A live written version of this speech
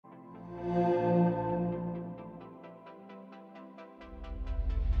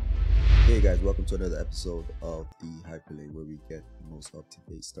Hey guys, welcome to another episode of the Hyperlane, where we get the most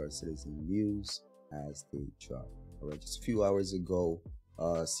up-to-date Star Citizen news as they drop. Alright, just a few hours ago,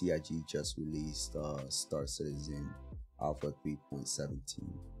 CIG just released Star Citizen Alpha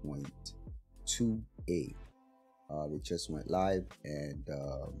 3.17.2a. It just went live, and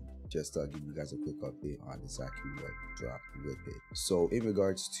just give you guys a quick update on exactly what dropped with it. So in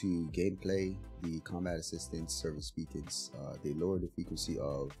regards to gameplay, the combat assistance service beacons, they lowered the frequency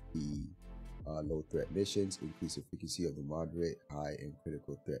of the low threat missions, increased the frequency of the moderate, high, and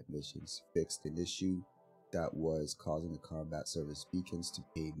critical threat missions, fixed an issue that was causing the combat service beacons to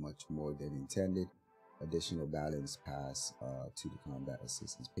pay much more than intended, additional balance pass to the combat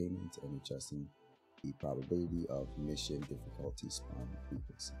assistance payments, and adjusting the probability of mission difficulty spawn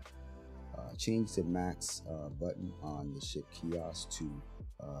frequency. Change the max button on the ship kiosk to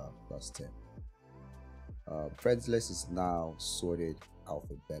 +10. Friends list is now sorted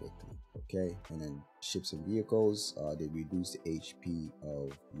alphabetically, okay? And then ships and vehicles, they reduce the HP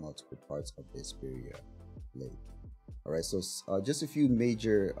of multiple parts of the Xperia blade. Alright, so just a few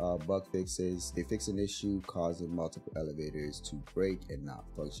major bug fixes. They fix an issue causing multiple elevators to break and not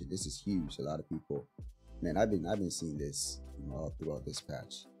function. This is huge. A lot of people, man, I've been seeing this, all throughout this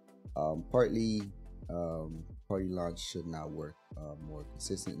patch. Party launch should now work more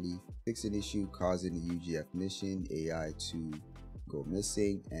consistently. Fix an issue causing the UGF mission AI to go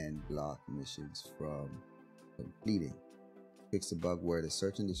missing and block missions from completing. Fix a bug where the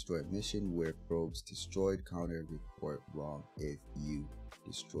search and destroy mission where probes destroyed counter report wrong if you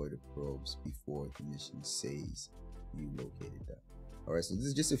destroy the probes before the mission says you located them. Alright, so this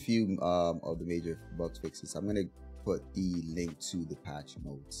is just a few of the major bug fixes. I'm gonna put the link to the patch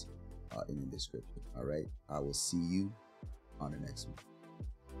notes in the description. Alright, I will see you on the next one.